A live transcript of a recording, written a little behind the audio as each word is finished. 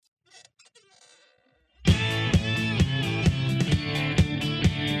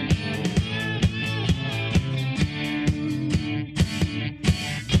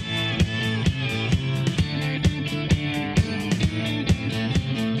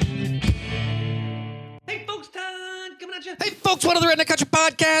folks. One of the Redneck Country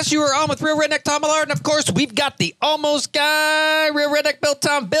Podcasts. You are on with Real Redneck Tom Millard. And, of course, we've got the almost guy, Real Redneck Bill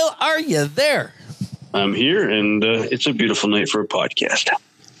Tom. Bill, are you there? I'm here, and it's a beautiful night for a podcast.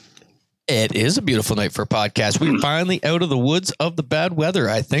 It is a beautiful night for a podcast. We're finally out of the woods of the bad weather,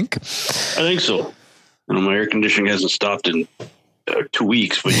 I think. I think so. My air conditioning hasn't stopped in 2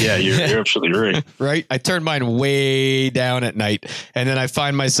 weeks, but yeah, you're absolutely right. Right? I turned mine way down at night, and then I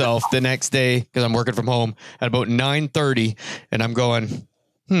find myself the next day, because I'm working from home, at about 9:30, and I'm going,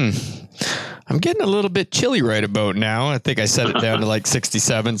 I'm getting a little bit chilly right about now. I think I set it down to like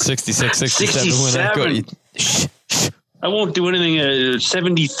 67, 66, 67. 67. I won't do anything.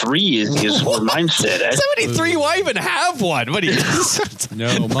 73 is where mine's set at. 73? Why even have one? What do you?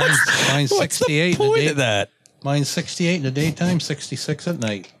 No, mine's 68 What's the point in the of that? Mine's 68 in the daytime, 66 at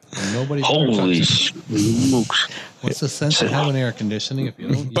night. And nobody's Holy smokes. What's the sense of having air conditioning if you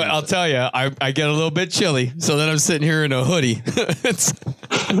don't? But I'll tell you, I get a little bit chilly, so then I'm sitting here in a hoodie.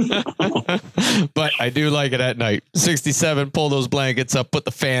 But I do like it at night. 67, pull those blankets up, put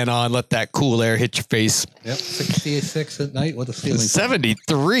the fan on, let that cool air hit your face. Yep, 66 at night with a ceiling.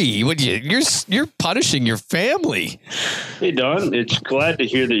 73? What you're punishing your family. Hey, Don, it's glad to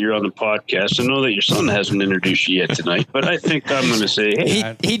hear that you're on the podcast. I know that your son hasn't introduced you yet tonight, but I think I'm going to say,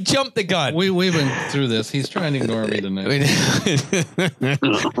 hey. He jumped the gun. We've been through this. He's trying to ignore me tonight.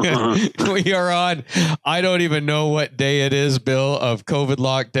 We are on, I don't even know what day it is, Bill, of COVID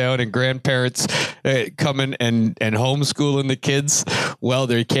lockdown and grandparents coming and homeschooling the kids. Well,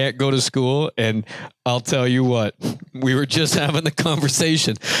 they can't go to school. And I'll tell you what, we were just having the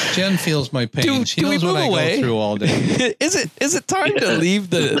conversation. Jen feels my pain. She knows what I go through all day. Is it time to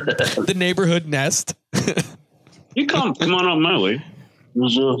leave the neighborhood nest? You come on up my way.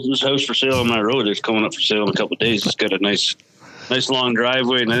 There's this house for sale on my road. It's coming up for sale in a couple of days. It's got a nice long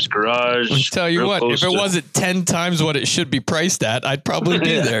driveway, nice garage. I'll tell you what, if it wasn't 10 times what it should be priced at, I'd probably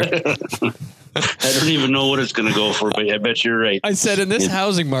be there. I don't even know what it's going to go for, but I bet you're right. I said in this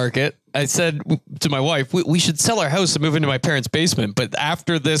housing market, I said to my wife, we should sell our house and move into my parents' basement. But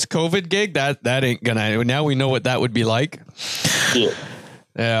after this COVID gig, that ain't gonna. Now we know what that would be like. Yeah.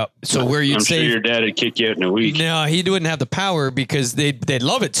 Yeah. So where you'd I'm say sure your dad would kick you out in a week. No, he wouldn't have the power because they'd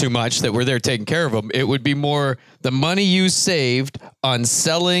love it too much that we're there taking care of them. It would be more the money you saved on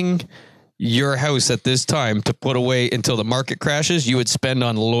selling your house at this time to put away until the market crashes, you would spend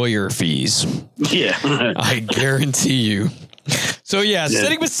on lawyer fees. Yeah. I guarantee you. So yeah,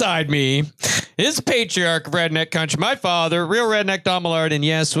 sitting beside me is patriarch of Redneck Country, my father, Real Redneck Tom Millard, and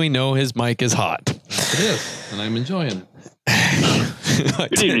yes, we know his mic is hot. It is, and I'm enjoying it.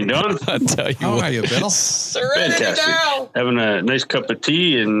 Good evening, Don. I'll tell you How what. are you, Bill? Fantastic. Having a nice cup of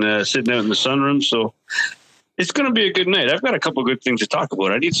tea and sitting out in the sunroom. So it's going to be a good night. I've got a couple of good things to talk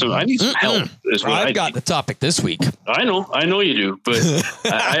about. I need some help. Is what I've got the topic this week. I know you do, but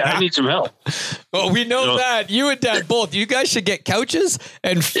I need some help. Well, we know that. You and Dad both. You guys should get couches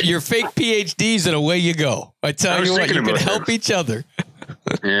and your fake PhDs, and away you go. I tell you what, you can help each other.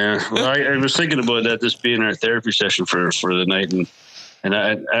 Yeah, well, I was thinking about that. This being our therapy session for the night, and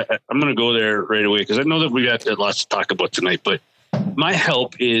I'm going to go there right away because I know that we got lots to talk about tonight. But my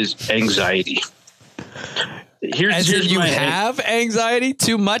help is anxiety. Here's you my have anxiety,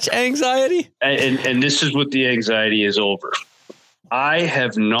 too much anxiety, and this is what the anxiety is over. I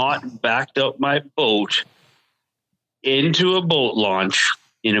have not backed up my boat into a boat launch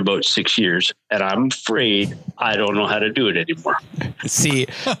in about 6 years, and I'm afraid I don't know how to do it anymore. See,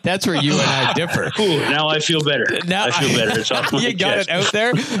 that's where you and I differ. Ooh, now I feel better. I feel better. It's off my you got chest. it out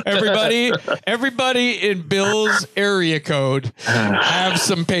there. Everybody in Bill's area code, have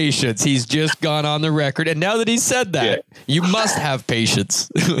some patience. He's just gone on the record, and now that he said that, you must have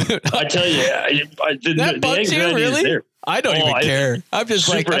patience. I tell you, that bugs you, really? I don't even care. I'm just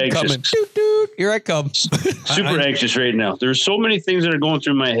like, I'm anxious. coming. Doot, doot. Here I come. Super anxious right now. There's so many things that are going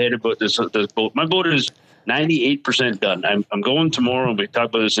through my head about this boat. My boat is 98% done. I'm going tomorrow, and we talk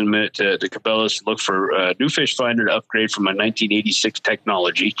about this in a minute, to Cabela's to look for a new fish finder to upgrade from my 1986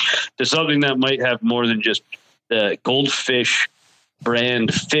 technology to something that might have more than just the goldfish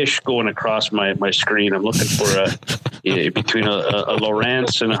brand fish going across my screen. I'm looking for between a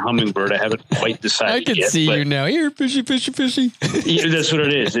Lowrance and a hummingbird. I haven't quite decided I can yet, see you now. Here, fishy. Yeah, that's what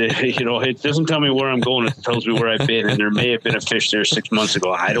it is. It doesn't tell me where I'm going. It tells me where I've been. And there may have been a fish there 6 months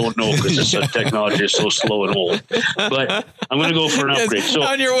ago. I don't know because this technology is so slow and old. But I'm going to go for an upgrade. So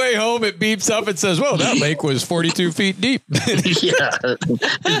on your way home, it beeps up and says, "Well, that lake was 42 feet deep." Yeah,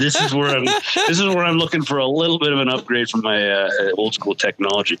 this is where I'm looking for a little bit of an upgrade from my old old school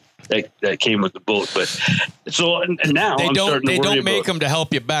technology that came with the boat. But so and now They I'm starting to worry don't make about, them to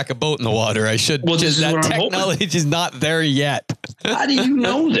help you back a boat in the water. I should. Well, this is that what I'm technology is not there yet. How do you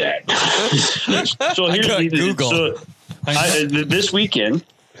know that? So here's got Google. So this weekend,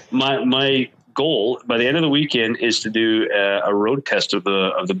 my goal by the end of the weekend is to do a road test of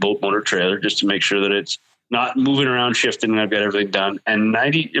the boat motor trailer, just to make sure that it's not moving around, shifting, and I've got everything done. And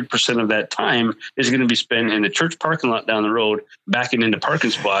 90% of that time is going to be spent in the church parking lot down the road, backing into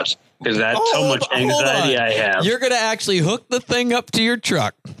parking spots, because that's how much anxiety I have. You're going to actually hook the thing up to your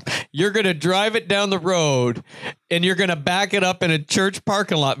truck. You're going to drive it down the road, and you're going to back it up in a church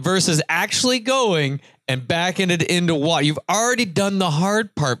parking lot versus actually going and backing it into water. You've already done the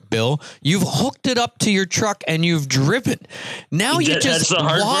hard part, Bill. You've hooked it up to your truck and you've driven. Now you just the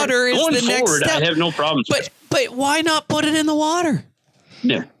hard water part. is Going the next forward, step. I have no problems. But why not put it in the water?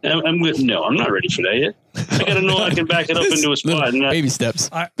 No, I'm not ready for that yet. I got to know I can back it up into a spot. And baby steps.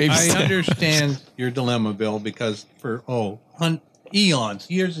 I steps. understand your dilemma, Bill, because for eons,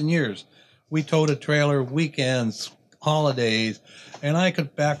 years and years, we towed a trailer weekends, holidays, and I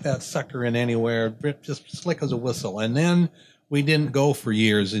could back that sucker in anywhere, just slick as a whistle. And then we didn't go for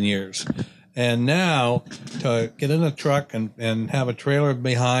years and years. And now to get in a truck and have a trailer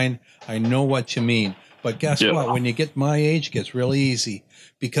behind, I know what you mean. But guess what? When you get my age, it gets really easy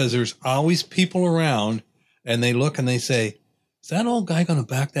because there's always people around and they look and they say, is that old guy going to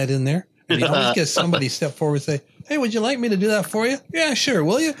back that in there? And you always get somebody step forward and say, hey, would you like me to do that for you? Yeah, sure.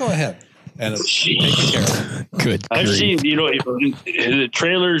 Will you? Go ahead. And it's taken care of. Good. I've seen, the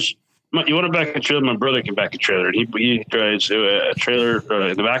trailers. You want to back a trailer? My brother can back a trailer. And he drives a trailer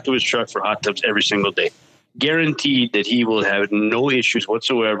in the back of his truck for hot tubs every single day. Guaranteed that he will have no issues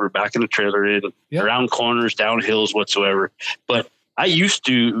whatsoever backing the trailer in, around corners, down hills whatsoever. But I used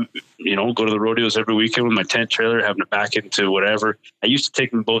to, go to the rodeos every weekend with my tent trailer, having to back into whatever. I used to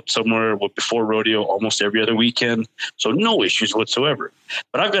take them both somewhere before rodeo almost every other weekend. So no issues whatsoever.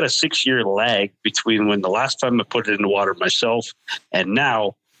 But I've got a 6-year lag between when the last time I put it in the water myself and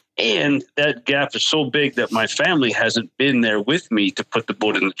now. And that gap is so big that my family hasn't been there with me to put the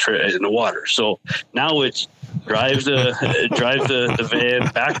boat in the water. So now it's drive the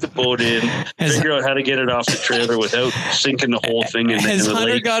van, back the boat in, figure out how to get it off the trailer without sinking the whole thing in the lake. Has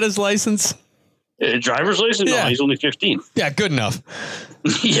Hunter got his license? Driver's license? Yeah. No, he's only 15. Yeah, good enough.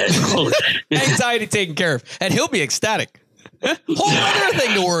 Yeah, close. Anxiety taken care of. And he'll be ecstatic. Whole other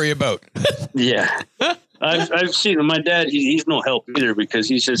thing to worry about. Yeah. I've seen my dad. He's no help either because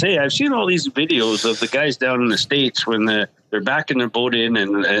he says, "Hey, I've seen all these videos of the guys down in the States when they're backing their boat in,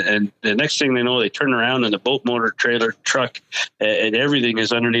 and the next thing they know, they turn around and the boat motor trailer truck and everything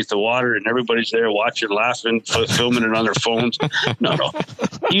is underneath the water, and everybody's there watching, laughing, filming it on their phones." No.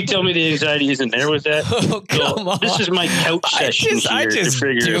 You tell me the anxiety isn't there with that. Oh, come on. This is my couch session I here just to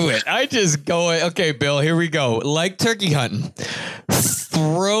figure do it. I just go, okay, Bill, here we go. Like turkey hunting.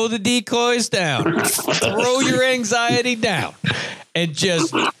 Throw the decoys down. Throw your anxiety down. And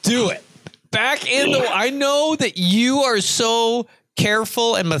just do it. Back in I know that you are so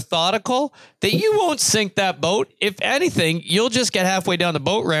careful and methodical that you won't sink that boat. If anything, you'll just get halfway down the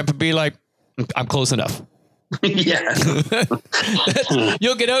boat ramp and be like, I'm close enough. Yeah.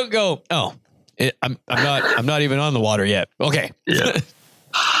 You'll get out and go, oh, I'm not even on the water yet. Okay. Yeah.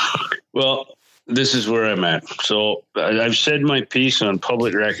 Well, this is where I'm at. So I've said my piece on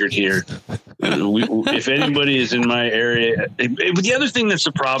public record here. If anybody is in my area, the other thing that's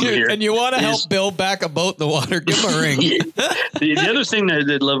the problem here, and you want to help Bill back a boat in the water, give him a ring. The other thing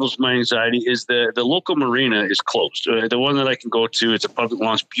that levels my anxiety is the local marina is closed. The one that I can go to, it's a public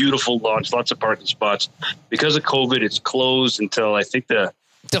launch, beautiful launch, lots of parking spots. Because of COVID, it's closed until I think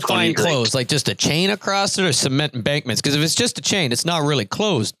define closed, like just a chain across it or cement embankments? Because if it's just a chain, it's not really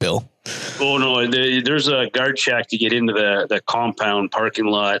closed, Bill. Oh, no, there's a guard shack to get into the compound parking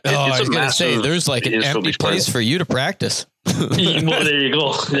lot. I was going to say, there's like an empty place for you to practice. Well, there you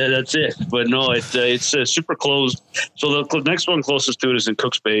go. Yeah, that's it. But no, it's super closed. So the next one closest to it is in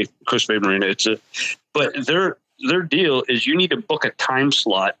Cooks Bay Marina. But their deal is you need to book a time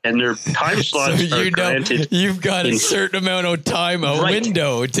slot, and their time slots are granted. You've got a certain amount of time,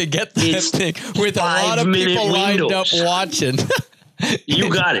 window to get that thing with a lot of people lined up watching. You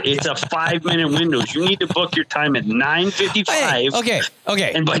got it. It's a 5-minute window. You need to book your time at 9:55.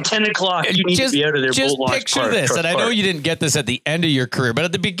 Okay. And by 10 o'clock, you need to be out of there. Just picture this, and I know you didn't get this at the end of your career, but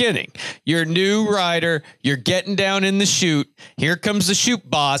at the beginning, you're a new rider. You're getting down in the chute. Here comes the chute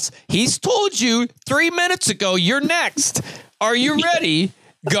boss. He's told you 3 minutes ago, you're next. Are you ready?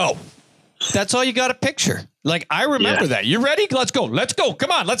 Go. That's all you got to picture. Like, I remember that. You ready? Let's go. Let's go.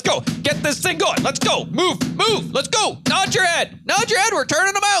 Come on. Let's go. Get this thing going. Let's go. Move. Let's go. Nod your head. We're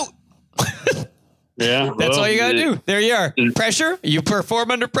turning them out. Yeah. That's all you got to do. There you are. Pressure. You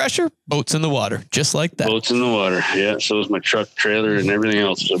perform under pressure. Boats in the water. Just like that. Boats in the water. Yeah. So is my truck, trailer, and everything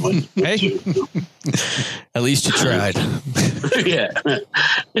else. Hey. At least you tried. Yeah.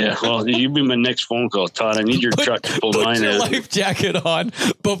 Yeah. Well, you'd be my next phone call, Todd. I need your truck to pull mine Put your out. life jacket on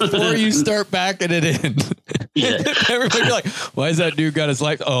before you start backing it in. Yeah. Everybody be like, why is that dude got his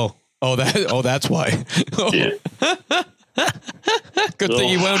life? That's why. Yeah. Good thing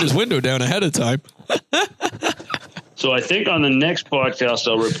he wound his window down ahead of time. So I think on the next podcast,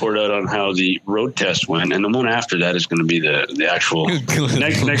 I'll report out on how the road test went. And the one after that is going to be the actual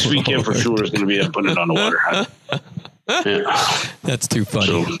next weekend for sure is going to be putting it on the water. Yeah. That's too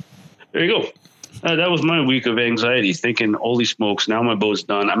funny. So there you go. That was my week of anxiety, thinking, holy smokes, now my boat's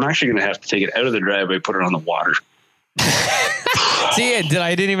done. I'm actually going to have to take it out of the driveway, put it on the water. See,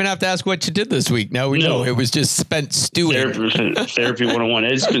 I didn't even have to ask what you did this week. Now we know it was just spent stewing. Therapy 101.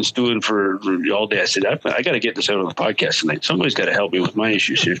 Ed's been stewing for all day. I said, I got to get this out on the podcast tonight. Somebody's got to help me with my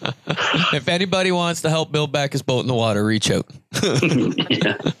issues here. If anybody wants to help Bill back his boat in the water, reach out.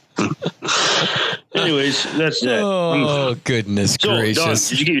 Yeah. Anyways, that's that. Oh, goodness gracious. Don,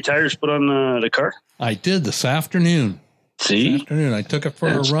 did you get your tires put on the car? I did this afternoon. See? This afternoon. I took it for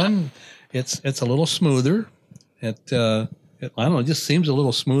a run. It's a little smoother. It I don't know, it just seems a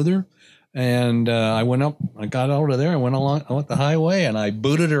little smoother. And I got out of there. I went the highway and I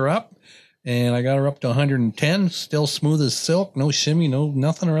booted her up and I got her up to 110, still smooth as silk, no shimmy, no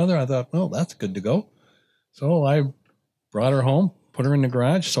nothing or other. I thought, oh, that's good to go. So I brought her home, put her in the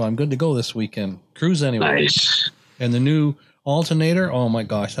garage. So I'm good to go this weekend. Cruise anyway. Nice. And the new alternator, oh my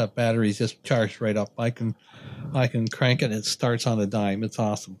gosh, that battery's just charged right up. I can crank it. It starts on a dime. It's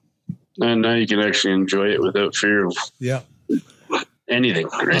awesome. And now you can actually enjoy it without fear of anything.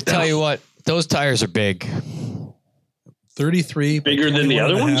 Right I'll tell you what, those tires are big. 33. Bigger than the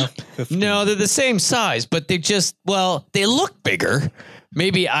other ones? 15. No, they're the same size, but they look bigger.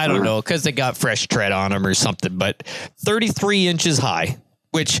 Maybe, I don't know, because they got fresh tread on them or something, but 33 inches high,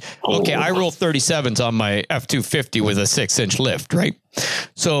 which, okay, I roll 37s on my F-250 with a 6-inch lift, right?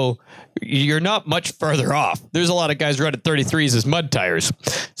 So you're not much further off. There's a lot of guys running 33s as mud tires.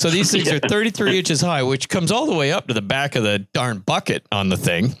 So these things are 33 inches high, which comes all the way up to the back of the darn bucket on the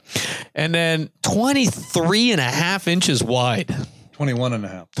thing. And then 23 and a half inches wide. 21 and a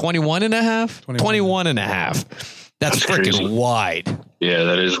half. 21 and a half? 21 and a half. That's freaking wide. Yeah,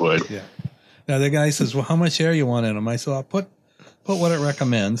 that is wide. Yeah. Now the guy says, well, how much air you want in them? I said, I'll put what it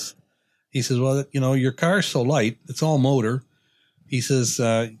recommends. He says, well, your car's so light. It's all motor. He says,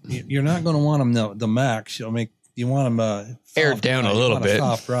 you're not going to want them the max. You want them aired down a little bit. A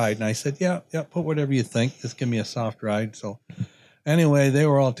soft ride. And I said, yeah, put whatever you think. Just give me a soft ride. So anyway, they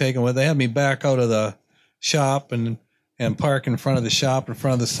were all taken with. They had me back out of the shop and park in front of the shop, in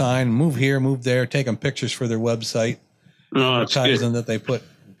front of the sign, move here, move there, taking pictures for their website. No, that's advertising good. that they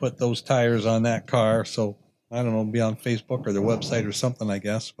put those tires on that car. So I don't know, be on Facebook or their website or something, I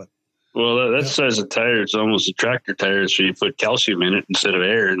guess. But well, that size of tire, it's almost a tractor tire, so you put calcium in it instead of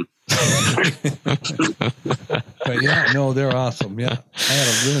air. And but yeah, no, they're awesome. Yeah, I had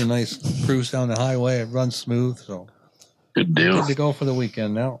a really nice cruise down the highway. It runs smooth, so good deal. Good to go for the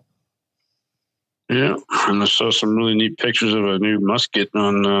weekend now. Yeah, and I saw some really neat pictures of a new musket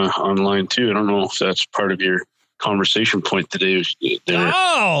online too. I don't know if that's part of your conversation point today.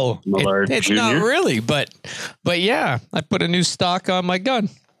 Oh, it's Jr. not really, but yeah, I put a new stock on my gun.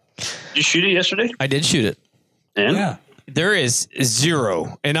 Did you shoot it yesterday? I did shoot it. And? Yeah. There is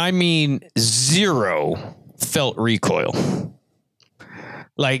zero, and I mean zero, felt recoil.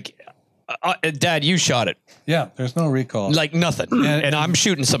 Like, Dad, you shot it. Yeah, there's no recall. Like nothing. And I'm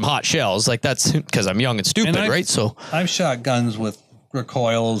shooting some hot shells. Like that's because I'm young and stupid, right? So I've shot guns with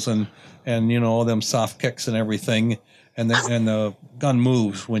recoils and them soft kicks and everything, and the gun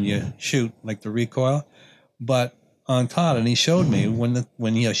moves when you shoot, like the recoil. But on Todd, and he showed me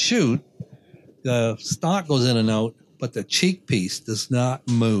when you shoot, the stock goes in and out, but the cheek piece does not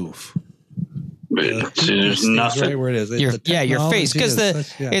move. See, there's nothing. Right where it is. Your face, because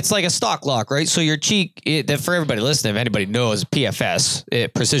it's like a stock lock, right? So your cheek, for everybody listening, if anybody knows,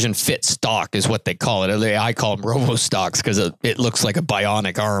 PFS, precision fit stock is what they call it. I call them robo stocks because it looks like a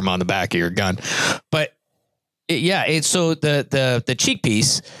bionic arm on the back of your gun. But so the cheek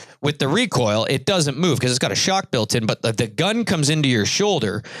piece with the recoil, it doesn't move because it's got a shock built in, but the gun comes into your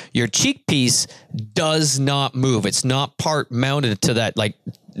shoulder. Your cheek piece does not move. It's not part mounted to that, like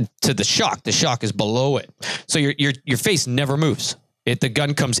to the shock. The shock is below it. So your face never moves. the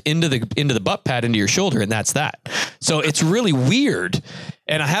gun comes into the butt pad, into your shoulder, and that's that. So it's really weird.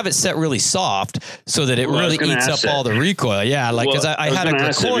 And I have it set really soft so that it really eats up all the recoil. Yeah, like because I had a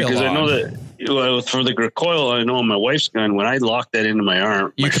recoil because on. I know that for the recoil, I know on my wife's gun, when I lock that into my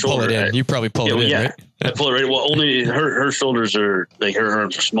arm, you my can shoulder, pull it in. You probably pull it in, right? I pull it right. Well, only her shoulders are like her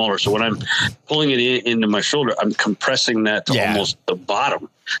arms are smaller. So when I'm pulling it into my shoulder, I'm compressing that to almost the bottom.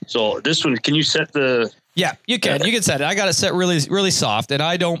 So this one, can you set the? Yeah, you can. You can set it. I got it set really, really soft, and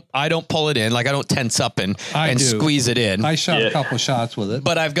I don't pull it in. Like I don't tense up and squeeze it in. I shot a couple shots with it,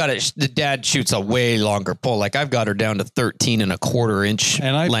 but I've got it. The dad shoots a way longer pull. Like I've got her down to 13.25 inch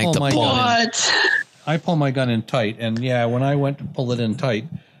and I length of pull. I pull my gun in tight, and when I went to pull it in tight,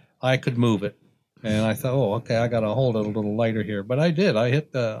 I could move it, and I thought, oh, okay, I got to hold it a little lighter here. But I did. I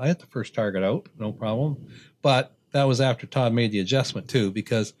hit the first target out, no problem. But that was after Todd made the adjustment too,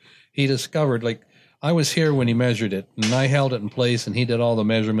 because he discovered like. I was here when he measured it, and I held it in place, and he did all the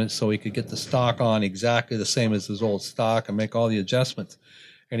measurements so he could get the stock on exactly the same as his old stock and make all the adjustments.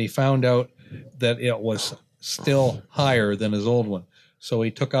 And he found out that it was still higher than his old one. So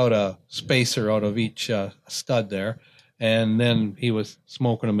he took out a spacer out of each stud there, and then he was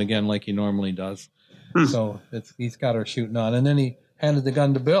smoking them again like he normally does. So he's got her shooting on. And then he handed the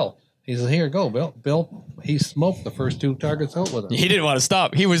gun to Bill. He said, here, go, Bill. Bill, he smoked the first 2 targets out with him. He didn't want to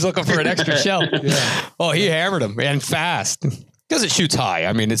stop. He was looking for an extra shell. Yeah. Oh, he hammered him, and fast. Because it shoots high.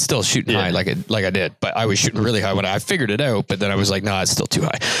 I mean, it's still shooting high like I did. But I was shooting really high when I figured it out. But then I was like, no, it's still too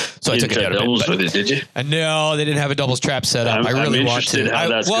high. So I took it down a bit. With it, did you? No, they didn't have a doubles trap set up. I really want to. How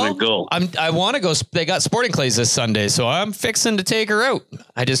that's going to go. I want to go. They got Sporting Clays this Sunday, so I'm fixing to take her out.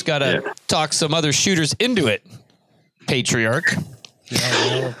 I just got to talk some other shooters into it. Patriarch.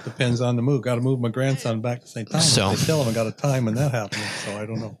 It depends on the move. Got to move my grandson back to St. Thomas. So I still haven't got a time when that happens, so I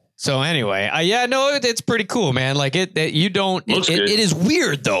don't know. So anyway, it's pretty cool, man. Like it is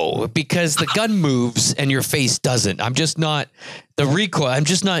weird though, because the gun moves and your face doesn't. I'm just not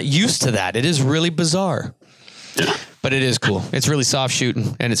used to that. It is really bizarre. Yeah. But it is cool. It's really soft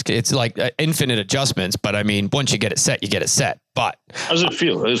shooting, and it's like infinite adjustments. But I mean, once you get it set, you get it set. But how does it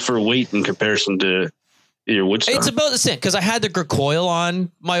feel for weight in comparison to your Woodstar? It's about the same because I had the recoil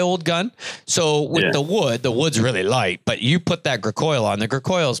on my old gun. So with the wood's really light, but you put that recoil on, the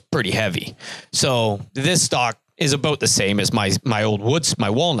recoil is pretty heavy. So this stock is about the same as my old my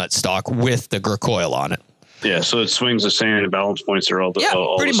walnut stock with the recoil on it. Yeah, so it swings the same. The balance points are all the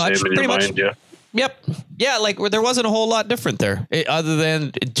pretty the much, same in pretty your much. mind. Yeah. Yep. Yeah, like there wasn't a whole lot different there, other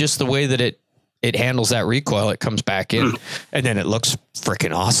than just the way that it handles that recoil. It comes back in, and then it looks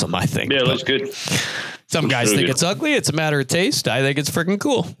freaking awesome, I think. Yeah, it looks good. Some guys think it's ugly. It's a matter of taste. I think it's freaking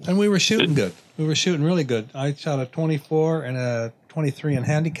cool. And we were shooting good. We were shooting really good. I shot a 24 and a 23 in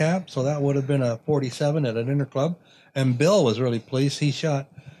handicap, so that would have been a 47 at an inter club. And Bill was really pleased. He shot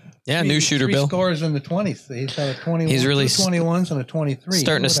new shooter three Bill. Scores in the 20s. He shot a 21. He's really 21s and a 23.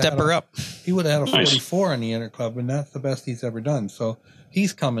 Starting to step her up. He would have had a 44 in the inter club, and that's the best he's ever done. So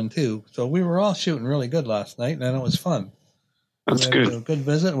he's coming too. So we were all shooting really good last night, and it was fun. That's good. It was a good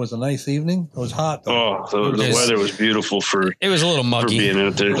visit. It was a nice evening. It was hot though. Oh, the weather was beautiful for. It was a little muggy, for being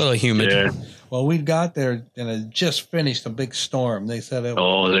out there. A little humid. Yeah. Well, we got there and it just finished a big storm. They said it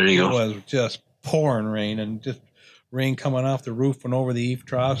there you go. was just pouring rain and just rain coming off the roof and over the eave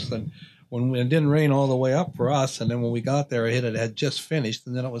troughs. And when it didn't rain all the way up for us, and then when we got there, it had just finished,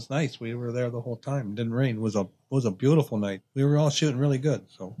 and then it was nice. We were there the whole time. It didn't rain. It was a beautiful night. We were all shooting really good,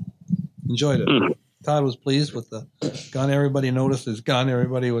 so enjoyed it. Todd was pleased with the gun. Everybody noticed his gun.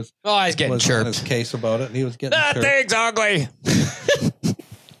 Everybody was he's getting chirped. on his case about it. And he was getting that chirped. thing's ugly.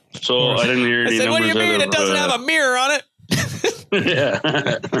 So I didn't hear any I said, what do you mean? It doesn't have a mirror on it. Yeah.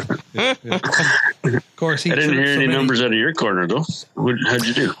 Of course, I didn't hear any numbers out of your corner though. How'd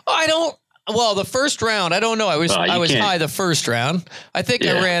you do? Well, the first round, I don't know. I was high the first round. I think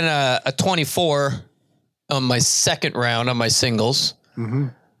I ran a 24 on my second round on my singles. Mm-hmm.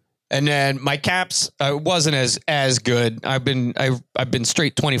 And then my caps wasn't as good. I've been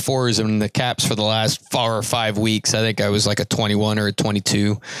straight 24s in the caps for the last 4 or 5 weeks. I think I was like a 21 or a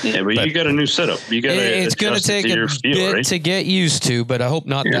 22. Yeah, but you got a new setup. You got it's going to take a bit to get used to, but I hope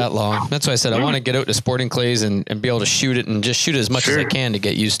not that long. That's why I said I want to get out to Sporting Clays and be able to shoot it and just shoot as much as I can to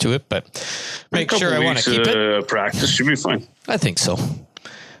get used to it. But make sure I want to keep it. Practice should be fine. I think so.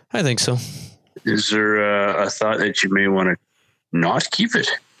 Is there a thought that you may want to not keep it?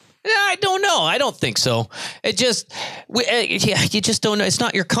 Yeah, I don't know. I don't think so. It just, you just don't know. It's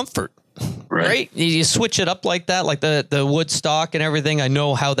not your comfort. Right? You switch it up like that, like the wood stock and everything. I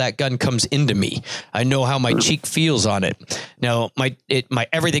know how that gun comes into me. I know how my cheek feels on it. Now, my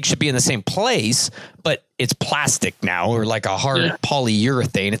everything should be in the same place, but it's plastic now, or like a hard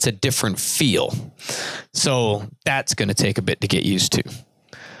polyurethane. It's a different feel. So that's going to take a bit to get used to.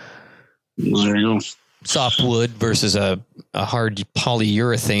 There you go. Soft wood versus a hard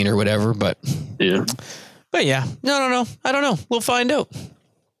polyurethane or whatever, but yeah, no, I don't know. We'll find out.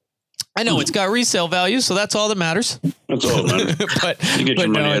 I know it's got resale value, so that's all that matters. That's all that matters. but you get your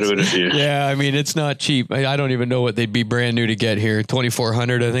money out of it. Yeah, I mean, it's not cheap. I don't even know what they'd be brand new to get here.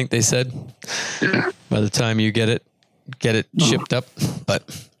 2,400, I think they said. Yeah. By the time you get it shipped up.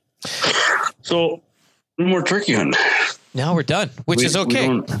 But so no more turkey hunting. Now we're done, which is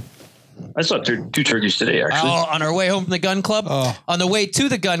okay. I saw two turkeys today, actually. Oh, on our way home from the gun club? Oh. On the way to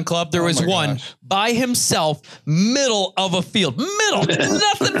the gun club, there was one by himself, middle of a field.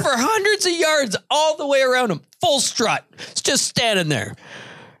 Nothing for hundreds of yards all the way around him. Full strut. It's just standing there.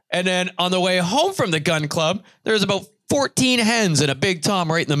 And then on the way home from the gun club, there's about 14 hens and a big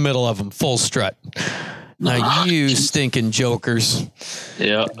tom right in the middle of them. Full strut. Now, you stinking jokers.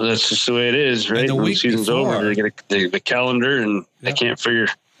 Yeah, that's just the way it is, right? When the season's over, they get the calendar, and they can't figure...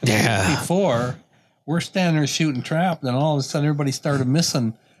 Yeah. Before, we're standing there shooting trap, then all of a sudden everybody started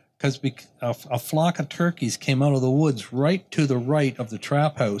missing because a flock of turkeys came out of the woods right to the right of the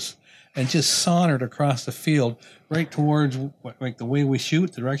trap house and just sauntered across the field right towards like the way we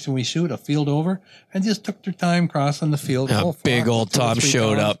shoot, the direction we shoot, a field over, and just took their time crossing the field. Big old Tom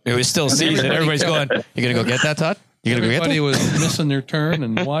showed up. It was still season. Everybody's going, you going to go get that, Todd? Everybody was missing their turn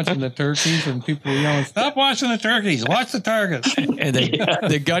and watching the turkeys, and people were yelling, "Stop watching the turkeys! Watch the targets!" And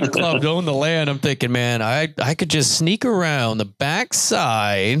the gun club owned the land. I'm thinking, man, I could just sneak around the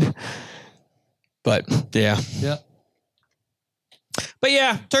backside, but yeah. But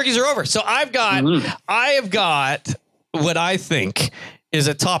yeah, turkeys are over. So I have got what I think is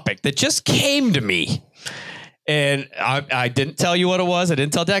a topic that just came to me. And I didn't tell you what it was. I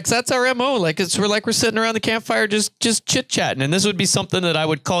didn't tell Dax. That's our MO. We're sitting around the campfire, just chit chatting. And this would be something that I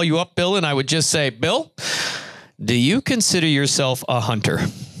would call you up, Bill, and I would just say, Bill, do you consider yourself a hunter?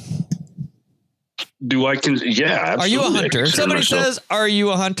 Yeah, absolutely. Are you a hunter? If somebody says, "Are you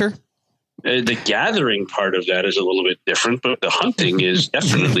a hunter?" The gathering part of that is a little bit different, but the hunting is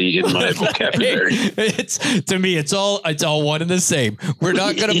definitely in my vocabulary. To me, it's all one and the same. We're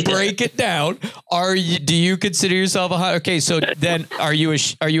not going to break it down. Do you consider yourself a hunter? Okay, so then are you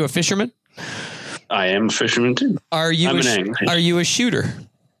a fisherman? I am a fisherman too. Are you a shooter?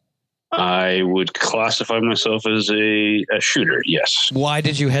 I would classify myself as a shooter. Yes. Why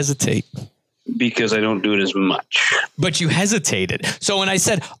did you hesitate? Because I don't do it as much. But you hesitated. So when I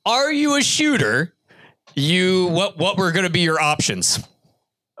said, "Are you a shooter?" what were going to be your options?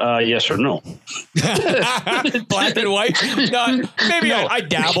 Yes or no. Black and white. Maybe no. I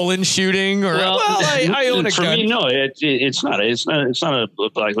dabble in shooting, or I own a gun. For me, no. It's not a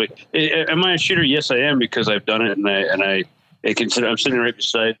black and white. Am I a shooter? Yes, I am, because I've done it, and I consider. I'm sitting right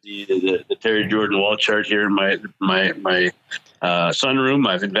beside the Terry Jordan wall chart here in my sunroom.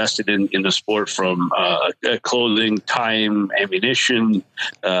 I've invested in the sport from clothing, time, ammunition,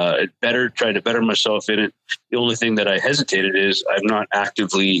 trying to better myself in it. The only thing that I hesitated is I'm not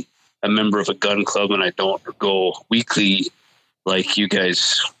actively a member of a gun club, and I don't go weekly like you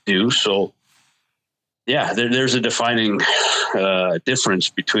guys do. So yeah, there's a defining difference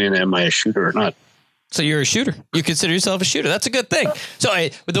between am I a shooter or not. So you're a shooter. You consider yourself a shooter. That's a good thing. So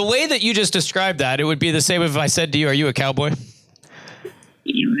the way that you just described that, it would be the same if I said to you, "Are you a cowboy?"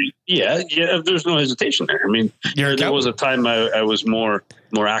 Yeah. There's no hesitation there. I mean, there was a time I was more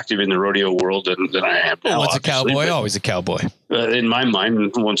active in the rodeo world than I am now. Once a cowboy, always a cowboy. In my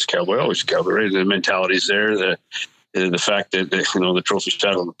mind, once a cowboy, always a cowboy. Right? The mentality's there. The fact that the trophy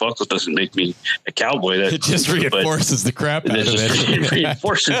saddle and the buckle doesn't make me a cowboy. That it just reinforces the crap out of it.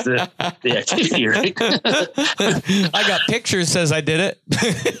 Reinforces the activity. Right? I got pictures says I did it.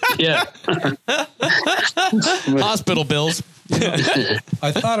 Yeah. Hospital bills.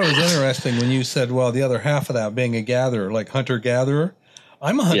 I thought it was interesting when you said, well, the other half of that being a gatherer, like hunter-gatherer.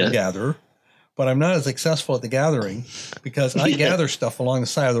 I'm a hunter-gatherer, but I'm not as successful at the gathering because I gather stuff along the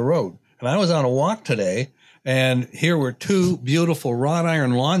side of the road. And I was on a walk today, and here were two beautiful wrought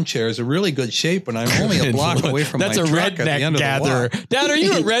iron lawn chairs, in really good shape, and I'm only a block away from my truck at the end of the walk. Dad, are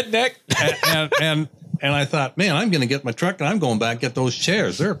you a redneck? and I thought, man, I'm going to get my truck, and I'm going back and get those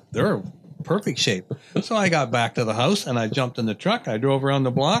chairs. They're perfect shape. So I got back to the house, and I jumped in the truck. I drove around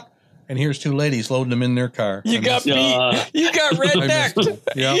the block, and here's two ladies loading them in their car. You got beat. You got rednecked.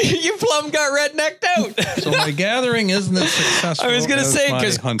 Yeah. You plumb got rednecked out. So my gathering isn't as successful. I was going to as say, my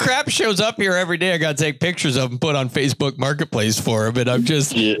because hunting. crap shows up here every day. I got to take pictures of and put on Facebook Marketplace for him. And I'm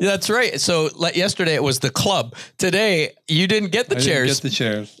just, that's right. So like yesterday it was the club. Today you didn't get the chairs. Didn't get the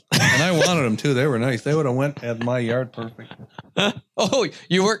chairs. And I wanted them too. They were nice. They would have went at my yard perfect. Oh,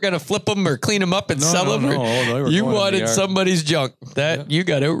 you weren't going to flip them or clean them up and sell them? No. They were You going in the wanted yard. somebody's junk. You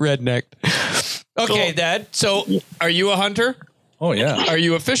got out rednecked. Okay, Dad. So are you a hunter? Oh yeah. Are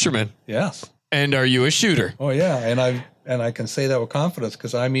you a fisherman? Yes. And are you a shooter? Oh yeah. And I can say that with confidence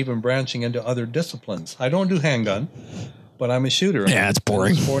because I'm even branching into other disciplines. I don't do handgun, but I'm a shooter. Yeah, it's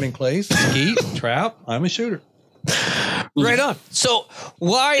boring. Sporting clays, skeet, trap. I'm a shooter. Right on. So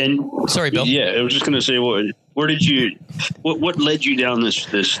why? Sorry, Bill. Yeah, I was just going to say, where did you? What led you down this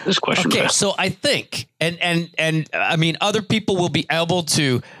question? Okay, path? so I think, and I mean, other people will be able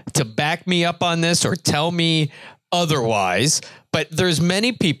to back me up on this or tell me otherwise. But there's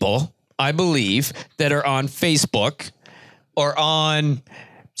many people, I believe, that are on Facebook or on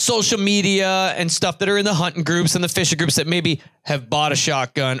social media and stuff that are in the hunting groups and the fishing groups that maybe have bought a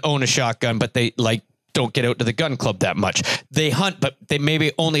shotgun, own a shotgun, but they don't get out to the gun club that much. They hunt, but they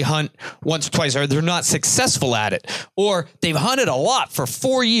maybe only hunt once or twice, or they're not successful at it. Or they've hunted a lot for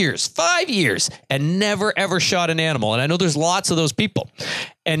 4 years, 5 years, and never, ever shot an animal. And I know there's lots of those people.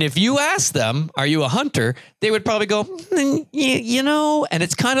 And if you ask them, are you a hunter? They would probably go, you know, and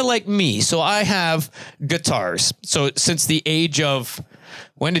it's kind of like me. So I have guitars. So since the age of,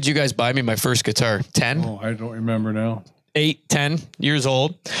 when did you guys buy me my first guitar? 10? Oh, I don't remember now. 8, 10 years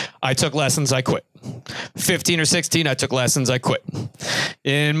old. I took lessons. I quit. 15 or 16, I took lessons. I quit.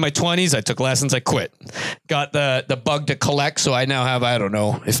 In my 20s, I took lessons. I quit. Got the bug to collect. So I now have, I don't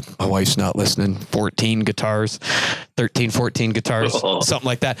know if my wife's not listening, 14 guitars, 13, 14 guitars, something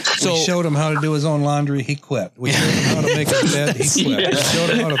like that. So we showed him how to do his own laundry. He quit. We showed him how to make his bed. He quit. We showed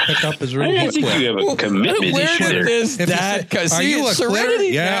him how to pick up his room. I He think quit. you have a commitment where issue did there. this If you dad? say, are you a quitter? Serenity?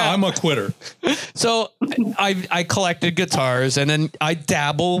 Yeah, I'm a quitter. So I collected guitars and then I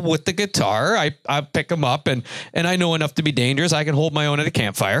dabble with the guitar. I pick them up and I know enough to be dangerous. I can hold my own at a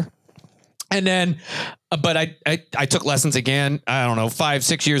campfire. And then, but I took lessons again, I don't know, 5,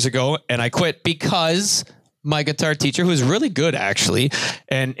 6 years ago, and I quit because my guitar teacher, who was really good actually,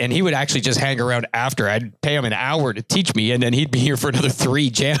 and he would actually just hang around after. I'd pay him an hour to teach me, and then he'd be here for another 3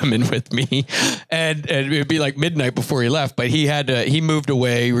 jamming with me, and it'd be like midnight before he left. But he moved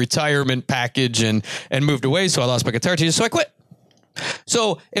away, retirement package, and moved away, so I lost my guitar teacher, so I quit.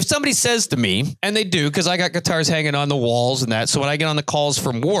 So if somebody says to me, and they do, because I got guitars hanging on the walls and that, so when I get on the calls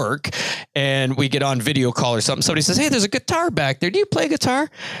from work and we get on video call or something, somebody says, hey, there's a guitar back there. Do you play guitar?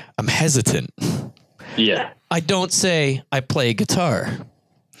 I'm hesitant. Yeah. I don't say I play guitar.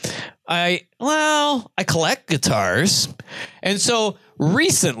 I collect guitars. And so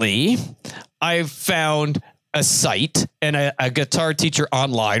recently I've found a site and a guitar teacher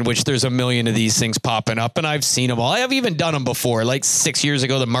online, which there's a million of these things popping up, and I've seen them all. I have even done them before, like 6 years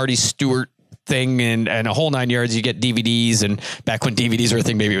ago, the Marty Stewart thing and a whole 9 yards. You get DVDs, and back when DVDs were a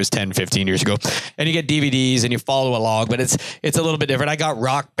thing, maybe it was 10, 15 years ago, and you get DVDs and you follow along, but it's a little bit different. I got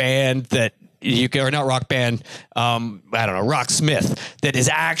Rock Band that you can, or not Rock Band, I don't know, Rocksmith, that is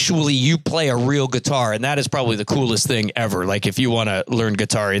actually, you play a real guitar, and that is probably the coolest thing ever. Like if you want to learn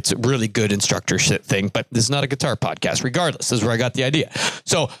guitar, it's a really good instructor shit thing, but this is not a guitar podcast. Regardless, this is where I got the idea.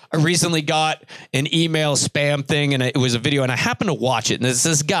 So I recently got an email spam thing, and it was a video, and I happened to watch it, and it's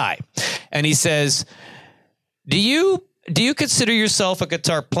this guy, and he says, do you consider yourself a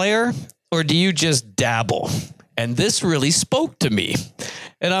guitar player, or do you just dabble? And this really spoke to me.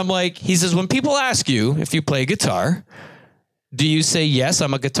 And I'm like, he says, when people ask you if you play guitar, do you say, yes,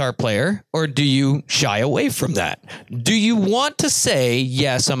 I'm a guitar player, or do you shy away from that? Do you want to say,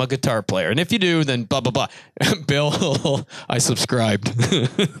 yes, I'm a guitar player? And if you do, then blah, blah, blah. Bill, I subscribed.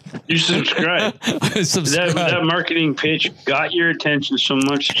 You subscribed. I subscribed. That marketing pitch got your attention so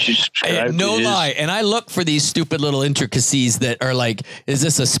much that you subscribed. No lie. And I look for these stupid little intricacies that are like, is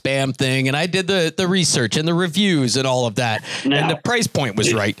this a spam thing? And I did the research and the reviews and all of that. Now, and the price point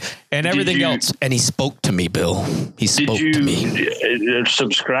was right and everything else. And he spoke to me, Bill. He spoke to me.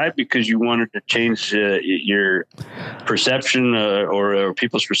 Subscribe because you wanted to change your perception or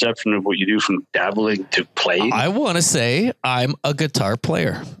people's perception of what you do from dabbling to playing? I want to say I'm a guitar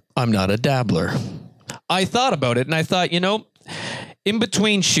player. I'm not a dabbler. I thought about it and I thought, in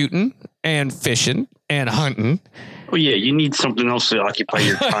between shooting and fishing and hunting, well, yeah, you need something else to occupy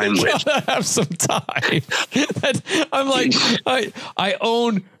your time with. Gotta have some time. I'm like, I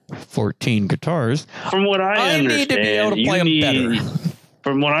own 14 guitars. From what I understand, need to be able to play them better.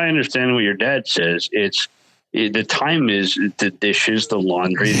 from what I understand, what your dad says, the time is the dishes, the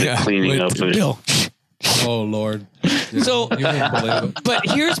laundry, the cleaning up. Bill. Oh Lord. So, You wouldn't believe it. but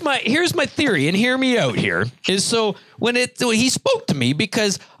here's my theory, and hear me out here. Is so when he spoke to me,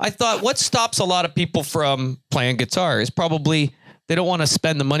 because I thought what stops a lot of people from playing guitar is probably they don't want to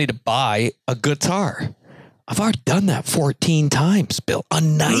spend the money to buy a guitar. I've already done that 14 times, Bill,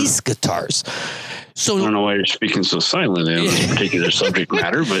 on nice guitars. So I don't know why you're speaking so silently on this particular subject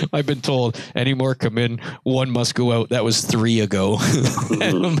matter, but I've been told any more come in, one must go out. That was 3 ago.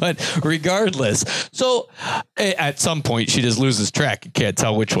 But regardless, so at some point she just loses track. You can't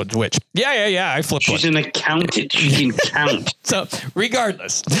tell which one's which. Yeah. I flipped she's one. an accountant. She can count. So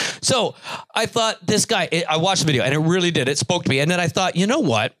regardless, so I thought this guy, I watched the video and it really did. It spoke to me. And then I thought, you know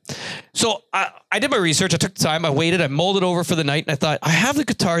what? So I did my research. I took the time. I waited. I mulled it over for the night. And I thought, I have the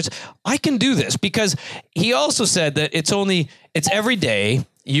guitars. I can do this. Because he also said that it's every day.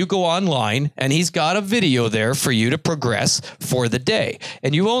 You go online and he's got a video there for you to progress for the day.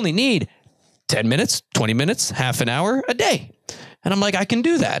 And you only need 10 minutes, 20 minutes, half an hour a day. And I'm like, I can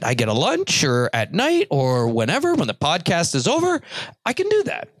do that. I get a lunch or at night or whenever, when the podcast is over, I can do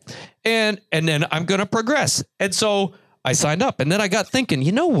that. And then I'm going to progress. And so I signed up, and then I got thinking,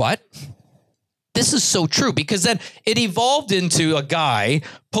 you know what? This is so true, because then it evolved into a guy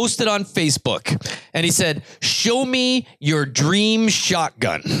posted on Facebook and he said, show me your dream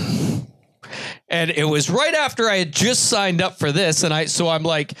shotgun. And it was right after I had just signed up for this. And so I'm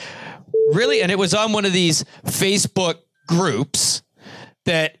like, really? And it was on one of these Facebook groups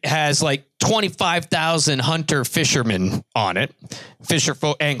that has like 25,000 hunter fishermen on it,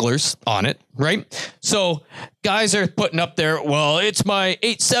 anglers on it, right? So guys are putting up there, well, it's my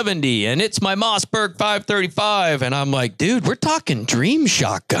 870 and it's my Mossberg 535. And I'm like, dude, we're talking dream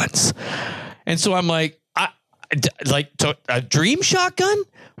shotguns. And so I'm like, a dream shotgun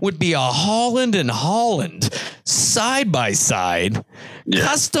would be a Holland and Holland side by side,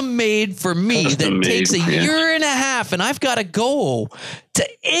 custom made for me. That takes a year and a half, and I've got to go to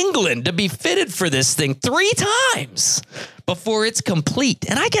England to be fitted for this thing 3 times before it's complete.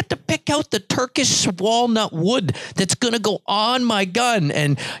 And I get to pick out the Turkish walnut wood that's going to go on my gun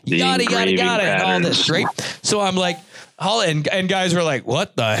and yada, yada, yada, and all this, right? So I'm like, Holland, and guys were like,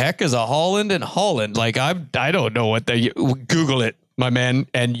 what the heck is a Holland and Holland? Like, I don't know what they Google it, my man.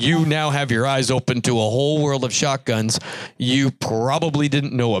 And you now have your eyes open to a whole world of shotguns you probably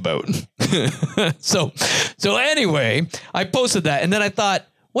didn't know about. So anyway, I posted that. And then I thought,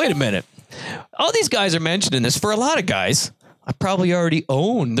 wait a minute. All these guys are mentioning this. For a lot of guys, I probably already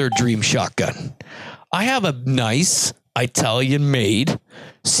own their dream shotgun. I have a nice Italian-made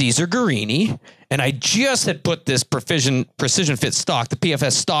Caesar Guarini, and I just had put this precision fit stock, the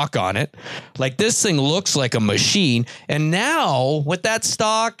PFS stock on it. Like, this thing looks like a machine. And now with that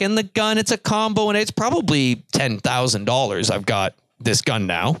stock and the gun, it's a combo, and it's probably $10,000. I've got this gun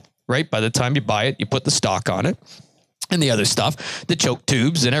now, right? By the time you buy it, you put the stock on it and the other stuff, the choke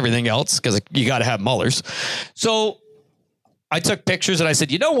tubes and everything else, because you got to have mullers. So I took pictures and I said,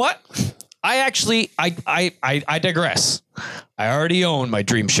 you know what? I digress. I already own my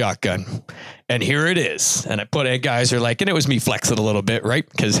dream shotgun, and here it is. And I put it, guys are like, and it was me flexing a little bit, right?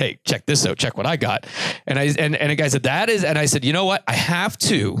 Because, hey, check this out, check what I got. And a guy said, that is, and I said, you know what? I have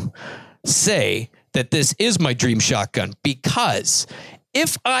to say that this is my dream shotgun, because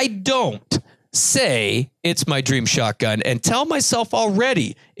if I don't say it's my dream shotgun and tell myself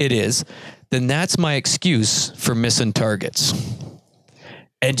already it is, then that's my excuse for missing targets.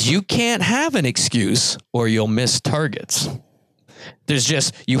 And you can't have an excuse or you'll miss targets.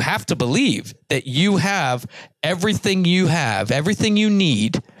 You have to believe that you have everything you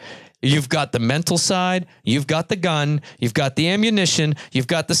need. You've got the mental side, you've got the gun, you've got the ammunition, you've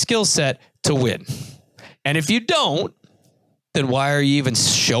got the skill set to win. And if you don't, then why are you even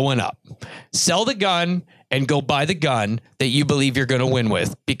showing up? Sell the gun and go buy the gun that you believe you're going to win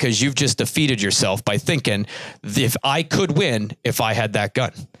with, because you've just defeated yourself by thinking, if I could win if I had that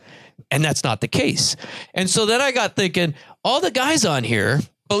gun. And that's not the case. And so then I got thinking, all the guys on here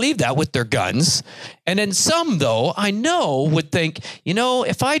believe that with their guns. And then some, though, I know would think,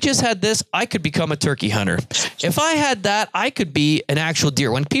 if I just had this, I could become a turkey hunter. If I had that, I could be an actual deer.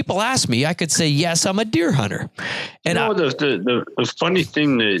 When people ask me, I could say, yes, I'm a deer hunter. And the funny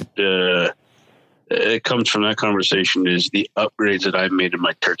thing that it comes from that conversation is the upgrades that I've made in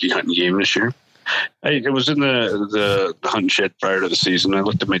my turkey hunting game this year. It was in the hunting shed prior to the season. I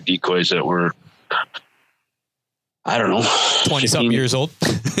looked at my decoys that were, I don't know, 20-something years old.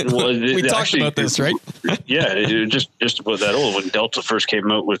 Well, we talked about this, right? Yeah, just about that old. When Delta first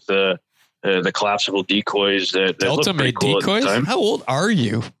came out with the the collapsible decoys that Delta looked pretty made cool decoys. at the time. How old are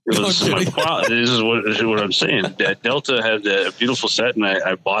you? This is what I'm saying. Delta had a beautiful set, and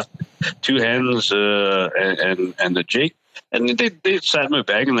I bought 2 hens and the Jake, and they sat in my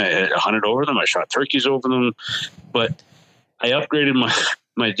bag, and I hunted over them. I shot turkeys over them, but I upgraded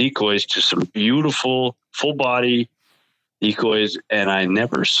my decoys to some beautiful full body decoys, and I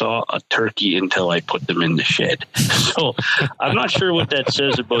never saw a turkey until I put them in the shed. So I'm not sure what that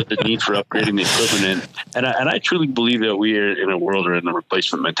says about the need for upgrading the equipment. And I truly believe that we are in a world or in a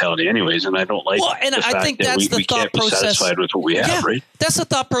replacement mentality anyways. And I don't like and the fact I think that that's the we thought can't process. be satisfied with what we have, right? That's the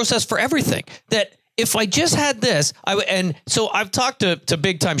thought process for everything. That if I just had this, and so I've talked to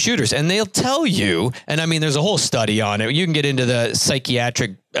big time shooters, and they'll tell you, and I mean, there's a whole study on it. You can get into the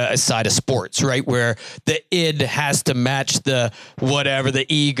psychiatric side of sports, right? Where the id has to match the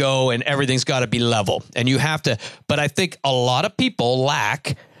ego, and everything's got to be level, and you have to. But I think a lot of people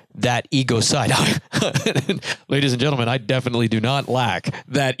lack that ego side. Ladies and gentlemen, I definitely do not lack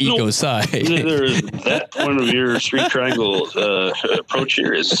that ego side. That point of your street triangle approach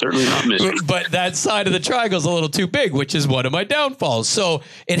here is certainly not missing. But that side of the triangle is a little too big, which is one of my downfalls. So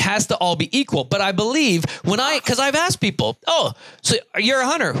it has to all be equal. But I believe because I've asked people, oh, so you're a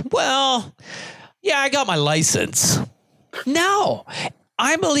hunter? Well, yeah, I got my license. No,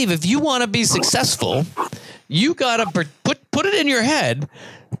 I believe if you want to be successful, you got to put it in your head.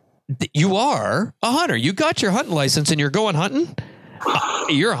 You are a hunter. You got your hunting license and you're going hunting.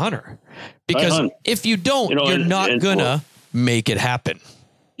 You're a hunter, because if you don't, you're not gonna make it happen.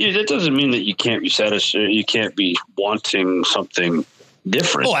 Yeah, that doesn't mean that you can't be satisfied. You can't be wanting something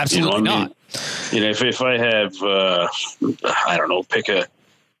different. Oh, absolutely not. If I have, I don't know, pick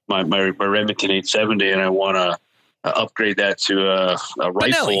my Remington 870, and I want to upgrade that to a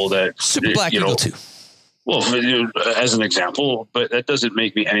rifle that Super Black Eagle 2. Well, as an example, but that doesn't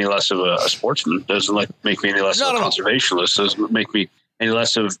make me any less of a sportsman. Doesn't make me any less of a conservationist. Doesn't make me any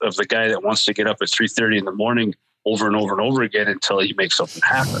less of the guy that wants to get up at 3:30 in the morning over and over and over again until he makes something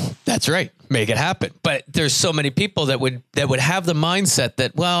happen. That's right. Make it happen. But there's so many people that would have the mindset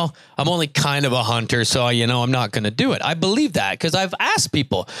that, well, I'm only kind of a hunter, so I'm not going to do it. I believe that because I've asked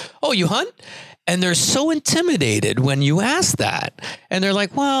people, oh, you hunt? And they're so intimidated when you ask that. And they're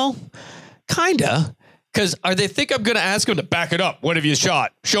like, well, kinda. Because they think I'm going to ask them to back it up. What have you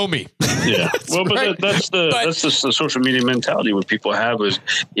shot? Show me. Yeah. Well, but right. that's the social media mentality what people have is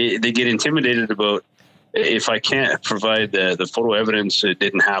they get intimidated about if I can't provide the photo evidence, it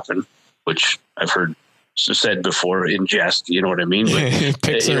didn't happen, which I've heard said before in jest. You know what I mean?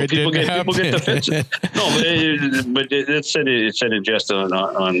 But, people get defensive. No, but it's said in jest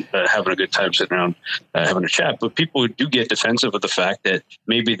on having a good time sitting around having a chat. But people do get defensive of the fact that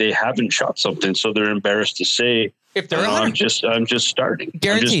maybe they haven't shot something, so they're embarrassed to say, if they're I'm just starting.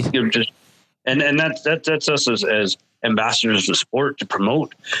 Guaranteed. And that's us as ambassadors of the sport to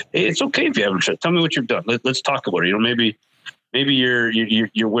promote. Hey, it's okay if you haven't shot. Tell me what you've done. Let's talk about it. Maybe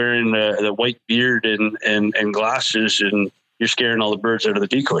you're wearing the white beard and glasses, and you're scaring all the birds out of the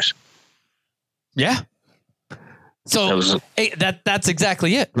decoys. Yeah. So that's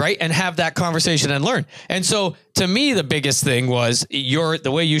exactly it, right? And have that conversation and learn. And so to me, the biggest thing was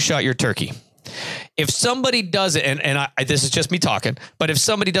the way you shot your turkey. If somebody does it, and this is just me talking, but if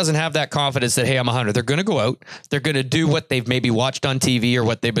somebody doesn't have that confidence that, hey, I'm a hunter, they're going to go out, they're going to do what they've maybe watched on TV or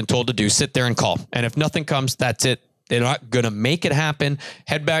what they've been told to do, sit there and call. And if nothing comes, that's it. They're not going to make it happen.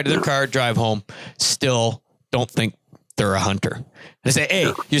 Head back to their car, drive home. Still don't think they're a hunter. They say,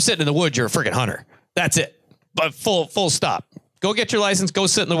 hey, you're sitting in the woods. You're a freaking hunter. That's it. But full stop. Go get your license. Go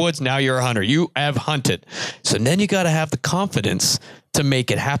sit in the woods. Now you're a hunter. You have hunted. So then you got to have the confidence to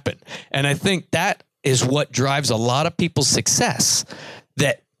make it happen. And I think that is what drives a lot of people's success.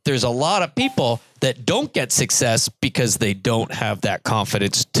 That there's a lot of people that don't get success because they don't have that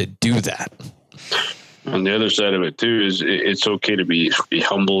confidence to do that. On the other side of it too is it's okay to be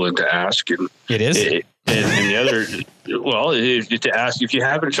humble and to ask, and it is. And the other, well, to ask if you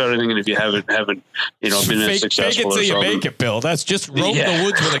haven't shot anything and if you haven't been as successful. Fake it till you make it, Bill. That's just roam the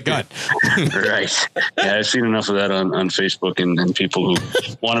woods with a gun. Right. Yeah, I've seen enough of that on Facebook and people who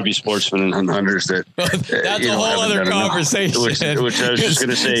want to be sportsmen and hunters that that's a whole other conversation. Which I was just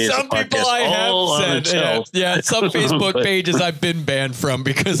going to say, some people I have said, some Facebook pages I've been banned from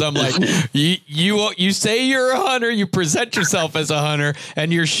because I'm like, you say you're a hunter, you present yourself as a hunter,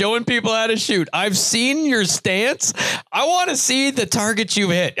 and you're showing people how to shoot. I've seen your stance. I want to see the targets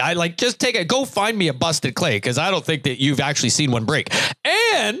you've hit. Just go find me a busted clay because I don't think that you've actually seen one break.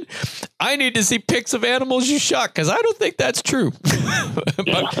 And I need to see pics of animals you shot because I don't think that's true.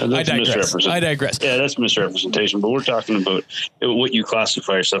 But I digress. Yeah, that's misrepresentation. But we're talking about what you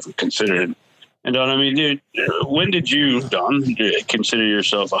classify yourself and consider it. And Don, I mean, dude, when did you, Don, consider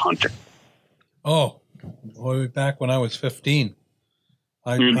yourself a hunter? Oh, way back when I was 15.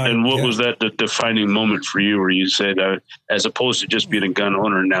 And what was that the defining moment for you where you said, as opposed to just being a gun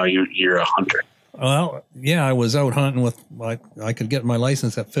owner, now you're a hunter? Well, yeah, I was out hunting with I could get my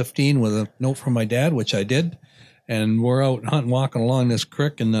license at 15 with a note from my dad, which I did. And we're out hunting, walking along this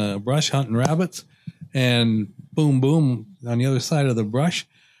creek in the brush, hunting rabbits. And boom, boom, on the other side of the brush.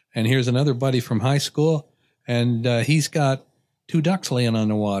 And here's another buddy from high school, and he's got 2 ducks laying on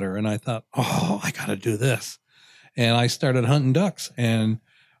the water. And I thought, oh, I got to do this. And I started hunting ducks. And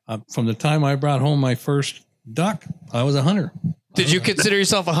from the time I brought home my first duck, I was a hunter. Did you consider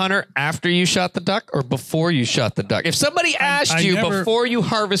yourself a hunter after you shot the duck or before you shot the duck? If somebody asked you before you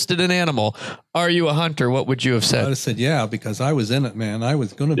harvested an animal, are you a hunter? What would you have said? I would have said, yeah, because I was in it, man. I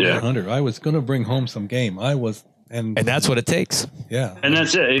was going to be a hunter. I was going to bring home some game. And that's what it takes. Yeah. And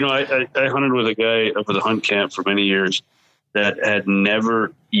that's it. You know, I hunted with a guy up at the hunt camp for many years that had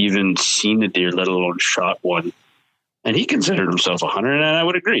never even seen a deer, let alone shot one. And he considered himself a hunter, and I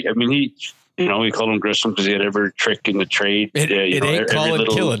would agree. I mean, we called him Grissom because he had every trick in the trade. It ain't called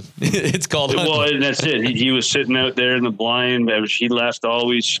killing. It's called hunting. Well, and that's it. He was sitting out there in the blind. He left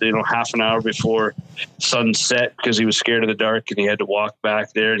always, half an hour before sunset because he was scared of the dark, and he had to walk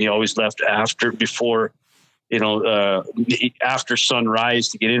back there. And he always left before after sunrise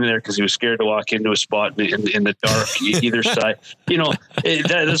to get in there because he was scared to walk into a spot in the dark either side.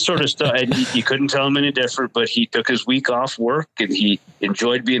 That sort of stuff. And you couldn't tell him any different, but he took his week off work and he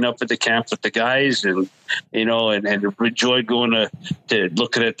enjoyed being up at the camp with the guys and enjoyed going to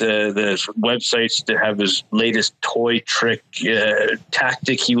looking at the websites to have his latest toy trick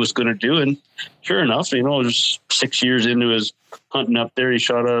tactic he was going to do. And sure enough, it was 6 years into his hunting up there. He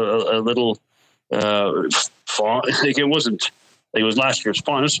shot a little fawn. It was last year's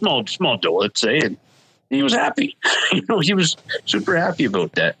fawn, a small doe, let's say, and he was happy. He was super happy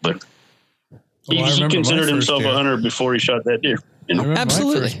about that. But he considered himself a hunter before he shot that deer.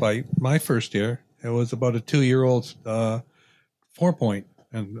 Absolutely. My first year, it was about a 2-year-old's 4-point,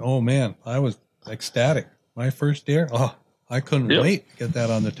 and oh man, I was ecstatic. My first deer, I couldn't wait to get that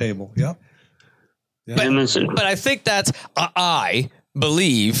on the table. Yep. But I think I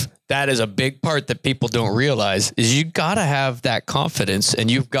believe that is a big part that people don't realize is you got to have that confidence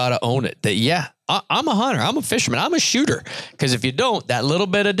and you've got to own it that, I'm a hunter, I'm a fisherman, I'm a shooter. Because if you don't, that little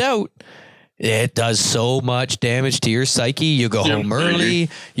bit of doubt, it does so much damage to your psyche. You go home early.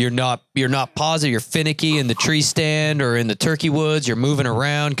 You're not positive. You're finicky in the tree stand or in the turkey woods. You're moving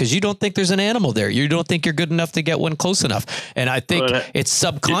around because you don't think there's an animal there. You don't think you're good enough to get one close enough. And I think it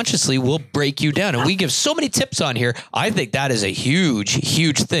subconsciously will break you down. And we give so many tips on here. I think that is a huge,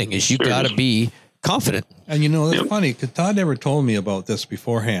 huge thing is you got to be confident. And it's funny because Todd never told me about this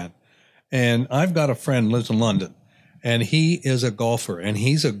beforehand. And I've got a friend lives in London. And he is a golfer, and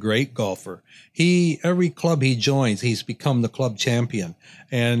he's a great golfer. Every club he joins, he's become the club champion,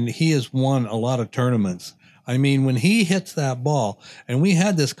 and he has won a lot of tournaments. I mean, when he hits that ball, and we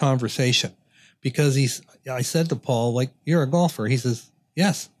had this conversation because I said to Paul, like, you're a golfer. He says,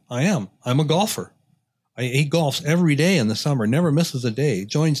 yes, I am. I'm a golfer. He golfs every day in the summer, never misses a day,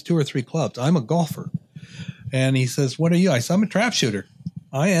 joins 2 or 3 clubs. I'm a golfer. And he says, what are you? I said, I'm a trap shooter.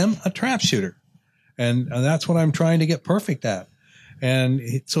 I am a trap shooter. And that's what I'm trying to get perfect at.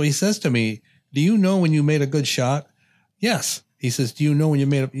 And so he says to me, do you know when you made a good shot? Yes. He says, do you know when you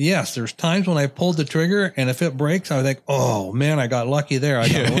made yes. There's times when I pulled the trigger and if it breaks, I think, oh man, I got lucky there.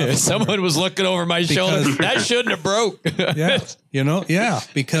 Someone was looking over my shoulder. That shouldn't have broke. Because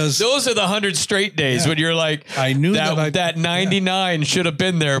those are the 100 straight days when you're like, I knew that 99 should have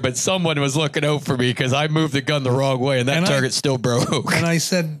been there, but someone was looking out for me because I moved the gun the wrong way and that target still broke. And I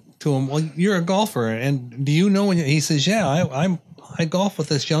said to him, well, you're a golfer. And do you know when he says, yeah, I golf with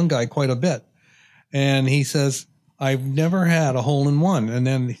this young guy quite a bit. And he says, I've never had a hole in one. And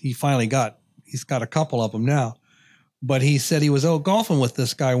then he's got a couple of them now. But he said he was out golfing with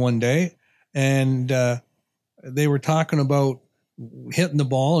this guy one day and they were talking about hitting the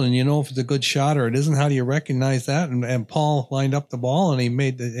ball and if it's a good shot or it isn't, how do you recognize that? And Paul lined up the ball and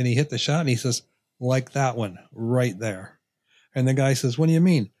he hit the shot and he says, like that one right there. And the guy says, what do you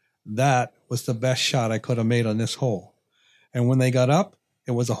mean? That was the best shot I could have made on this hole. And when they got up,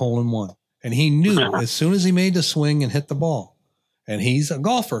 it was a hole in one. And he knew as soon as he made the swing and hit the ball. And he's a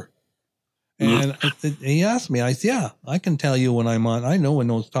golfer. And he asked me, I said, yeah, I can tell you when I'm on. I know when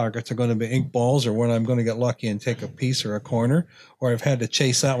those targets are going to be ink balls or when I'm going to get lucky and take a piece or a corner, or I've had to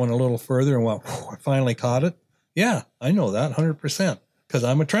chase that one a little further and I finally caught it. Yeah, I know that 100% because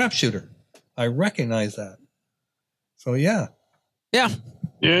I'm a trap shooter. I recognize that. So, yeah. Yeah.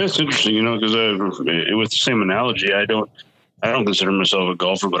 Yeah, it's interesting, you know, because with the same analogy, I don't consider myself a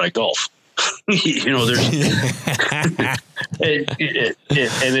golfer, but I golf. You know, there's and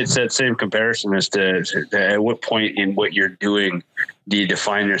it's that same comparison as to at what point in what you're doing do you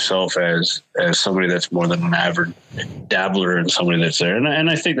define yourself as somebody that's more than an average dabbler and somebody that's there. And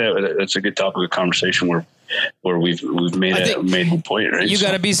I think that's a good topic of conversation where we've made the point, right? You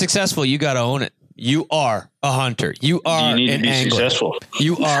got to be successful. You got to own it. You are a hunter. You are you need an to be angler. Successful.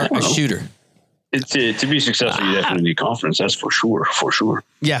 You are a shooter. To be successful, you definitely need confidence. That's for sure.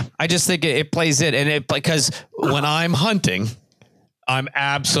 Yeah, I just think it plays it, and because when I'm hunting, I'm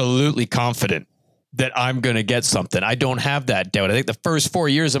absolutely confident that I'm going to get something. I don't have that doubt. I think the first 4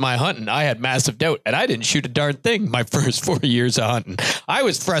 years of my hunting, I had massive doubt, and I didn't shoot a darn thing my first 4 years of hunting. I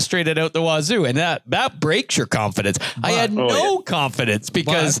was frustrated out the wazoo, and that breaks your confidence. I had no confidence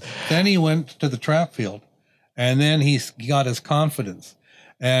because then he went to the trap field, and then he got his confidence.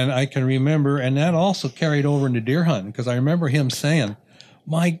 And I can remember, and that also carried over into deer hunting, because I remember him saying,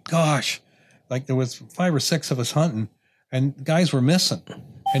 my gosh, like there was 5 or 6 of us hunting, and guys were missing.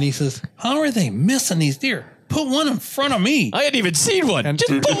 And he says, how are they missing these deer? Put one in front of me. I hadn't even seen one. And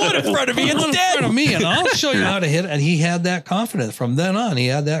just put one in front of me. It's dead. In front of me, and I'll show you how to hit it. And he had that confidence. From then on, he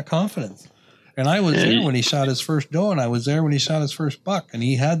had that confidence. And I was there when he shot his first doe, and I was there when he shot his first buck, and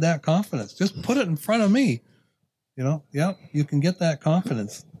he had that confidence. Just put it in front of me. You know, yeah, you can get that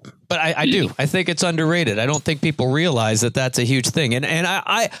confidence. But I do. I think it's underrated. I don't think people realize that that's a huge thing. And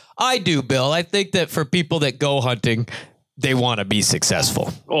I do, Bill. I think that for people that go hunting, they want to be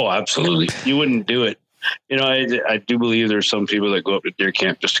successful. Oh, absolutely. You wouldn't do it. You know, I do believe there's some people that go up to deer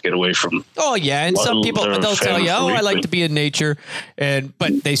camp just to get away from. Oh yeah, and some people they'll tell you, "Oh, I like to be in nature,"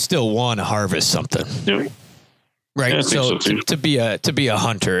 but they still want to harvest something. Yeah. Right. Yeah, so to be a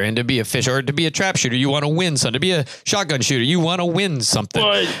hunter and to be a fisher or to be a trap shooter, you want to win something. To be a shotgun shooter, you want to win something.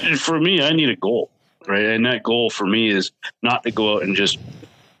 Well, for me, I need a goal, right? And that goal for me is not to go out and just,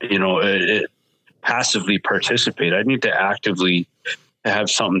 you know, passively participate. I need to actively have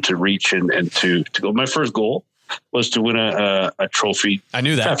something to reach and to go. My first goal was to win a trophy. I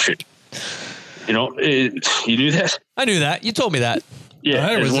knew that. Trap shoot. You know, you knew that? I knew that. You told me that. Yeah,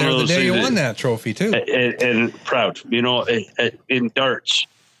 I was there the day you won that trophy too, and proud. You know, in darts,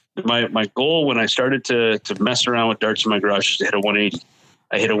 my goal when I started to mess around with darts in my garage is to hit a 180.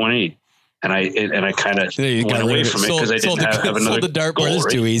 I hit a 180, and I kind of went away from it because I didn't have another the dartboard goal. Is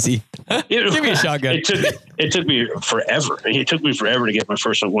too easy. You know, give me a shotgun. It took me forever. It took me forever to get my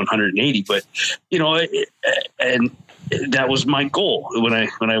first 180, but you know, and that was my goal when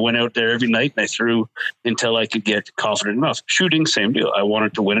I went out there every night and I threw until I could get confident enough. Shooting, same deal. I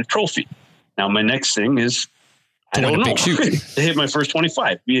wanted to win a trophy. Now my next thing is I don't know to hit my first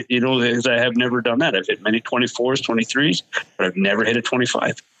 25. You know, because I have never done that. I've hit many 24s, 23s, but I've never hit a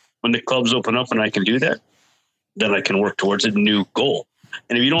 25. When the clubs open up and I can do that, then I can work towards a new goal.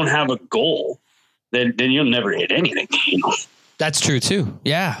 And if you don't have a goal, then you'll never hit anything. You know, that's true too.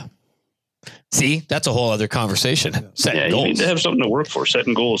 Yeah. See, that's a whole other conversation. Setting goals. You need to have something to work for.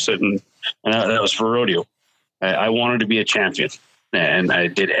 Setting goals, and that was for rodeo. I wanted to be a champion, and I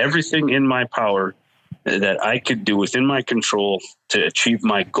did everything in my power that I could do within my control to achieve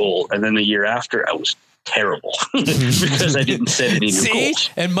my goal. And then the year after, I was terrible because I didn't set any new goals.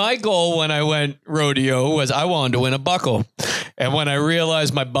 And my goal when I went rodeo was I wanted to win a buckle. And when I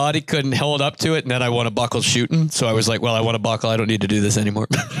realized my body couldn't hold up to it, and then I won a buckle shooting. So I was like, well, I won a buckle. I don't need to do this anymore.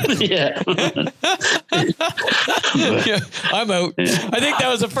 Yeah. Yeah, I'm out. I think that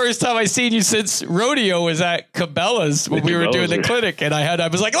was the first time I seen you since rodeo was at Cabela's when we were doing the clinic. And I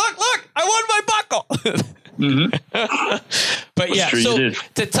was like, look, I won my buckle. Mm-hmm. But yeah, so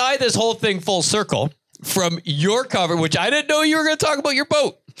to tie this whole thing full circle from your cover, which I didn't know you were going to talk about your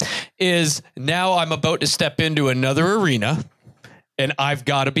boat, is now I'm about to step into another arena and I've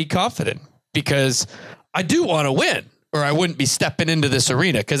got to be confident because I do want to win or I wouldn't be stepping into this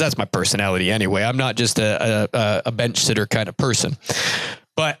arena because that's my personality anyway. I'm not just a bench sitter kind of person,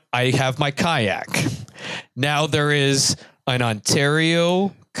 but I have my kayak. Now there is an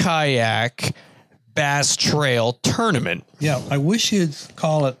Ontario kayak Bass Trail tournament. Yeah, I wish you'd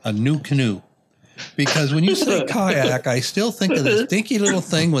call it a new canoe. Because when you say kayak, I still think of this dinky little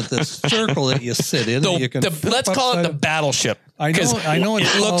thing with this circle that you sit in. Let's call it the battleship. I know it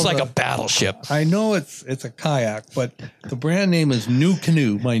looks called like a battleship. I know it's a kayak, but the brand name is New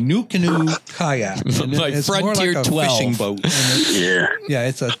Canoe. My New Canoe kayak. And My it's Frontier more like a 12. fishing boat. And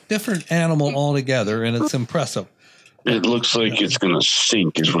it's a different animal altogether, and it's impressive. It looks like it's going to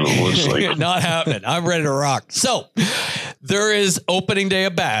sink is what it looks like. Not happening. I'm ready to rock. So there is opening day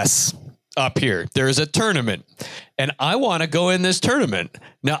of bass up here. There's a tournament and I want to go in this tournament.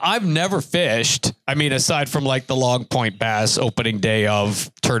 Now I've never fished. I mean, aside from like the Long Point Bass opening day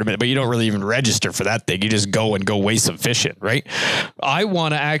of tournament, but you don't really even register for that thing. You just go waste some fishing, right? I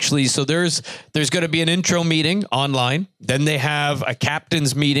want to actually, so there's going to be an intro meeting online. Then they have a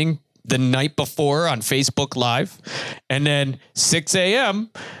captain's meeting the night before on Facebook Live. And then 6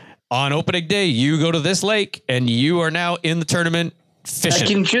 a.m. on opening day, you go to this lake and you are now in the tournament fishing. I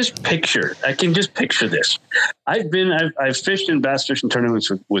can just picture this. I've fished in bass fishing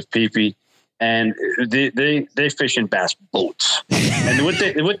tournaments with Pee-Pee, and they fish in bass boats. And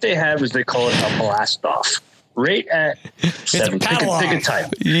what they have is they call it a blast off. Right at 7. Take a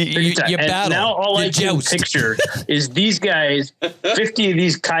time. You and battle. now all I can joust. picture is these guys, 50 of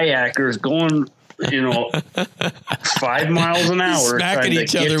these kayakers going, 5 miles an hour, smacking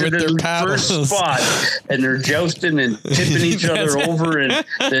each other with their paddles. first spot, and they're jousting and tipping each other over, and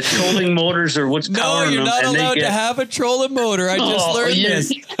the trolling motors are what's No, powering you're them. not and allowed they to get, have a trolling motor. I just learned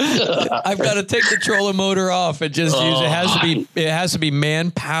this. I've got to take the trolling motor off and just use it. Has to be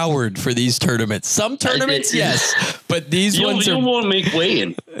man powered for these tournaments. Some tournaments, yes, but these ones you are. won't make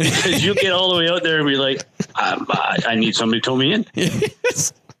weigh-in because you get all the way out there and be like, I need somebody to tow me in.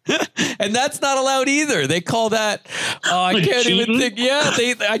 Yes. And that's not allowed either. They call that. I can't even think. Yeah,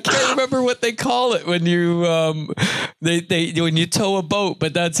 I can't remember what they call it when you when you tow a boat,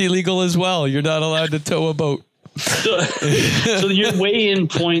 but that's illegal as well. You're not allowed to tow a boat. So your weigh-in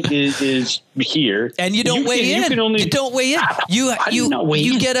point is here, and you don't weigh in. You don't weigh in.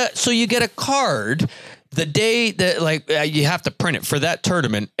 You get a card. The day that you have to print it for that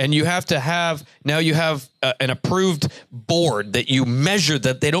tournament, and you have to have an approved board that you measure.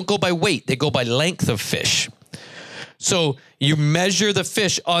 That they don't go by weight, they go by length of fish. So you measure the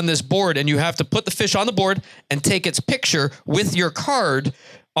fish on this board, and you have to put the fish on the board and take its picture with your card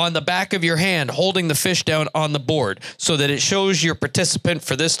on the back of your hand, holding the fish down on the board, so that it shows your participant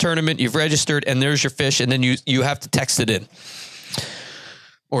for this tournament. You've registered, and there's your fish, and then you have to text it in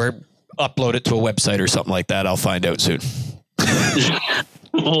or upload it to a website or something like that. I'll find out soon.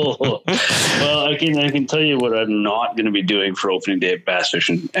 Well, I can tell you what I'm not going to be doing for opening day of bass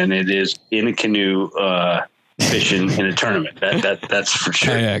fishing, and it is in a canoe fishing in a tournament. That's for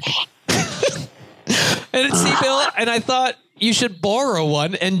sure. Kayak. And see, Bill, and I thought you should borrow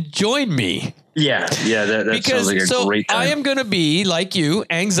one and join me. Yeah, that sounds like a great time. I am going to be like you,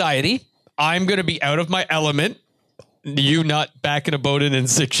 anxiety. I'm going to be out of my element. You not back in a boat in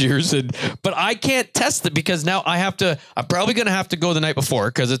 6 years, but I can't test it because now I'm probably going to have to go the night before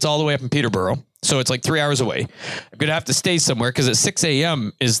because it's all the way up in Peterborough. So it's like 3 hours away. I'm going to have to stay somewhere because at 6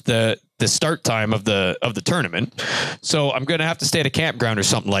 a.m. is the start time of the tournament. So I'm going to have to stay at a campground or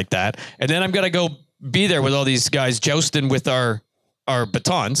something like that. And then I'm going to go be there with all these guys jousting with our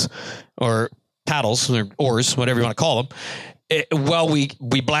batons or paddles or oars, whatever you want to call them, while we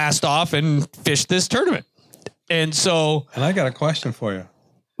blast off and fish this tournament. And I got a question for you.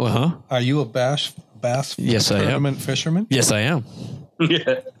 Are you a bass yes, tournament fisherman? Yes, I am.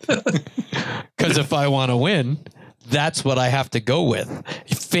 Yeah. Because if I want to win, that's what I have to go with.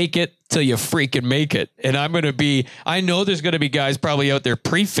 Fake it till you freaking make it. And I know there's going to be guys probably out there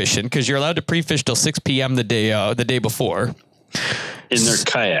pre-fishing because you're allowed to pre-fish till 6 p.m. the day before. In their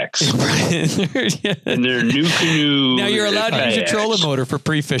kayaks. Yeah. In their new canoe. Now you're allowed to use your kayaks. trolling motor for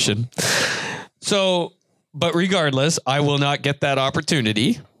pre-fishing. So, but regardless, I will not get that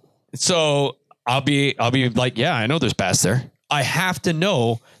opportunity. So I'll be like, yeah, I know there's bass there. I have to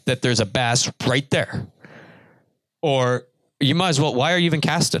know that there's a bass right there. Or you might as well. Why are you even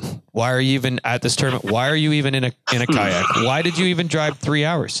casting? Why are you even at this tournament? Why are you even in a kayak? Why did you even drive 3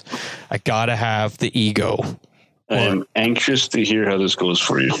 hours? I gotta have the ego. I'm anxious to hear how this goes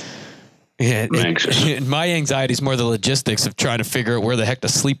for you. Yeah, I'm anxious. My anxiety is more the logistics of trying to figure out where the heck to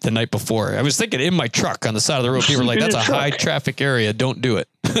sleep the night before. I was thinking in my truck on the side of the road. People were like, "That's a high traffic area. Don't do it."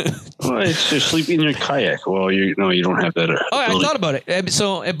 Well, it's just sleeping in your kayak. Well, you don't have that. I thought about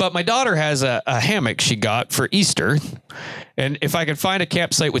it. But my daughter has a hammock she got for Easter, and if I could find a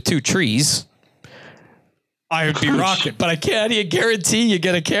campsite with 2 trees, I would be rocking. But I can't guarantee you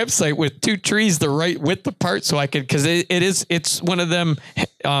get a campsite with 2 trees the right width apart, so I could, because it's one of them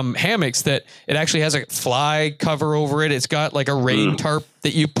hammocks that it actually has a fly cover over it. It's got like a rain tarp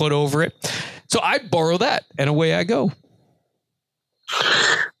that you put over it. So I'd borrow that, and away I go.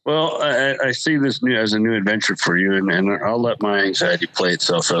 Well, I see this as a new adventure for you, and I'll let my anxiety play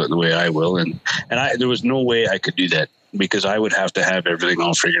itself out the way I will. And there was no way I could do that because I would have to have everything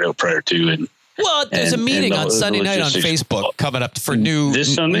all figured out prior to. And well, there's a meeting on Sunday night on Facebook coming up for new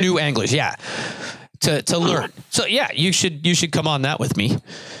anglers. Yeah. To learn. So yeah, you should come on that with me.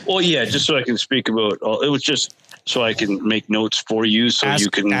 Well, yeah, just so I can speak about it was just so I can make notes for you you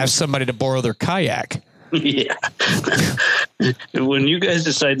can ask somebody to borrow their kayak. Yeah. When you guys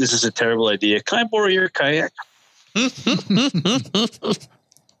decide this is a terrible idea, can I borrow your kayak?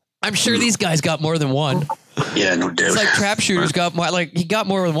 I'm sure these guys got more than one. Yeah, no doubt. It's like trap shooters got more, like he got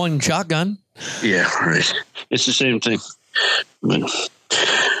more than one shotgun. Yeah, right. It's the same thing. But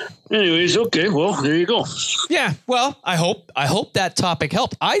anyways, okay. Well, there you go. Yeah. Well, I hope that topic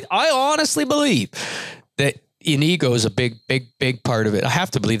helped. I honestly believe that an ego is a big part of it. I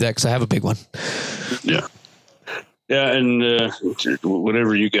have to believe that because I have a big one. Yeah. Yeah, and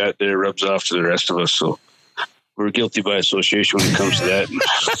whatever you got there rubs off to the rest of us. So we're guilty by association when it comes to that.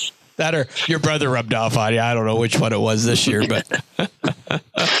 That or your brother rubbed off on you. I don't know which one it was this year, but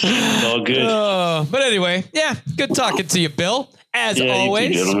it's all good. But anyway, yeah, good talking to you, Bill. As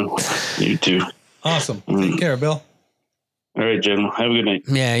always. You too, gentlemen. You too. Awesome. Take care, Bill. All right, gentlemen. Have a good night.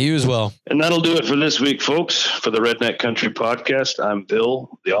 Yeah, you as well. And that'll do it for this week, folks. For the Redneck Country Podcast, I'm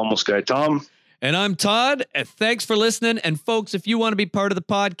Bill, the Almost Guy Tom. And I'm Todd. Thanks for listening. And folks, if you want to be part of the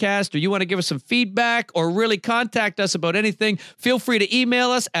podcast or you want to give us some feedback or really contact us about anything, feel free to email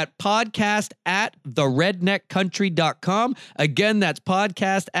us at podcast@theredneckcountry.com. Again, that's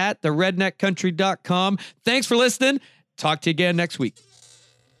podcast@theredneckcountry.com. Thanks for listening. Talk to you again next week.